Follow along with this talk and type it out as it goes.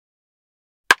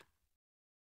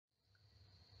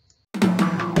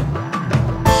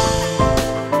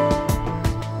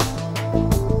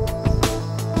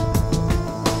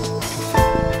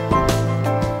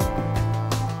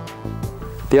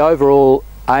The overall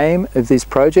aim of this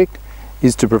project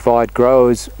is to provide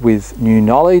growers with new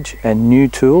knowledge and new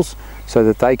tools so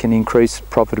that they can increase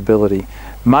profitability,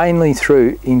 mainly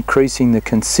through increasing the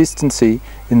consistency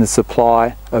in the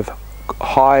supply of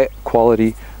high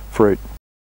quality fruit.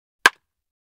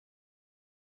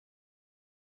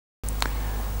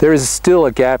 There is still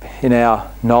a gap in our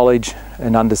knowledge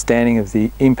and understanding of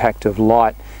the impact of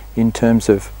light in terms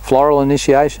of floral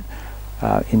initiation,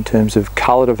 in terms of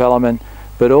colour development,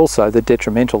 but also the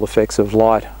detrimental effects of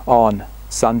light on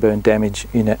sunburn damage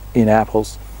in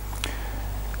apples.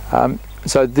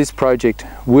 So this project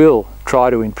will try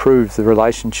to improve the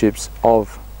relationships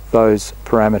of those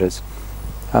parameters.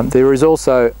 There is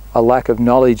also a lack of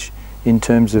knowledge in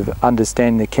terms of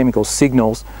understanding the chemical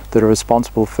signals that are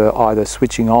responsible for either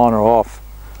switching on or off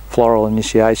floral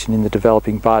initiation in the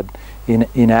developing bud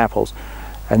in apples.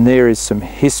 And there is some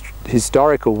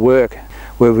historical work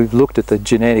where we've looked at the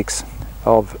genetics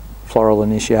of floral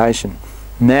initiation.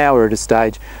 Now we're at a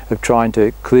stage of trying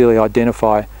to clearly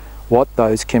identify what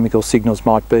those chemical signals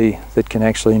might be that can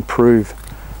actually improve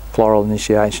floral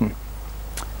initiation.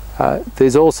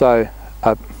 There's also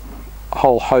a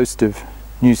whole host of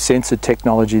new sensor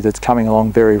technology that's coming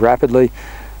along very rapidly.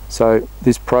 So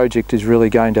this project is really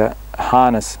going to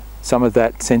harness some of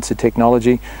that sensor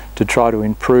technology to try to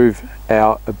improve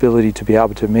our ability to be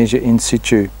able to measure in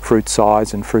situ fruit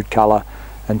size and fruit colour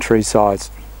and tree size.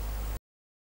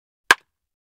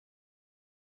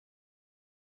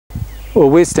 Well,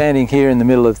 we're standing here in the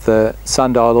middle of the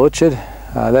sundial orchard.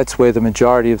 That's where the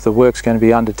majority of the work's going to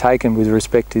be undertaken with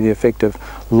respect to the effect of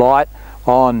light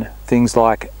on things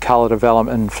like colour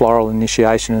development and floral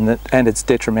initiation and its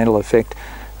detrimental effect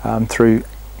through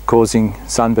causing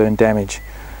sunburn damage.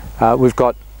 We've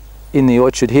got in the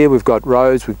orchard here, we've got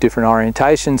rows with different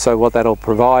orientations, so what that'll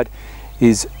provide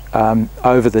is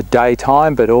over the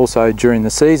daytime but also during the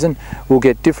season we'll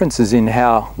get differences in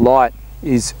how light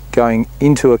is going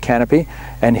into a canopy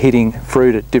and hitting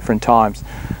fruit at different times.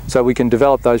 So we can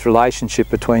develop those relationships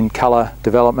between colour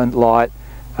development, light,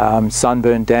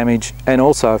 sunburn damage, and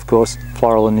also of course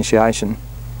floral initiation.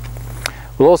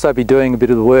 We'll also be doing a bit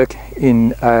of the work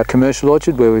in a commercial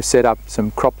orchard where we've set up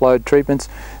some crop load treatments.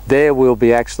 There we'll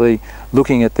be actually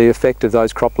looking at the effect of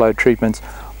those crop load treatments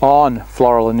on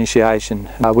floral initiation.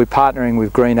 We're partnering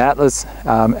with Green Atlas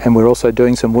and we're also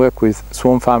doing some work with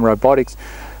Swarm Farm Robotics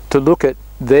to look at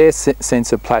their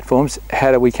sensor platforms,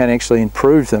 how we can actually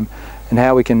improve them and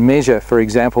how we can measure, for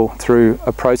example, through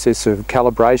a process of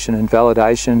calibration and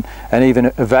validation and even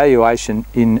evaluation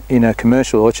in a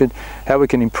commercial orchard, how we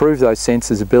can improve those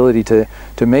sensors' ability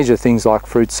to measure things like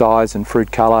fruit size and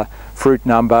fruit colour, fruit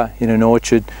number in an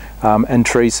orchard and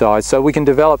tree size. So we can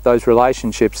develop those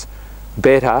relationships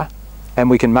better and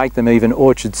we can make them even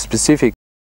orchard specific.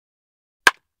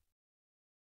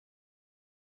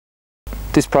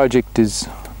 This project is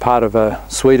part of a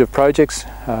suite of projects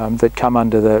that come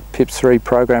under the PIPS 3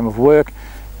 program of work.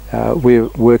 We're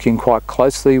working quite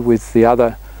closely with the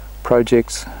other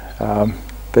projects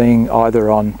being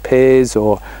either on pears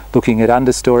or looking at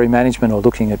understory management or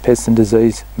looking at pest and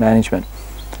disease management.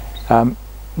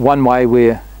 One way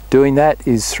we're doing that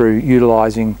is through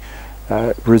utilising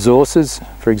resources.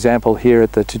 For example, here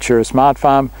at the Tatura Smart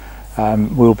Farm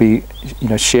we'll be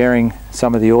sharing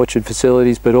some of the orchard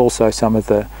facilities but also some of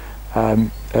the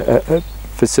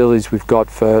facilities we've got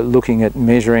for looking at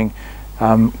measuring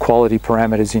quality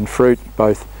parameters in fruit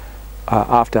both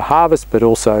after harvest but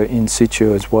also in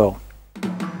situ as well.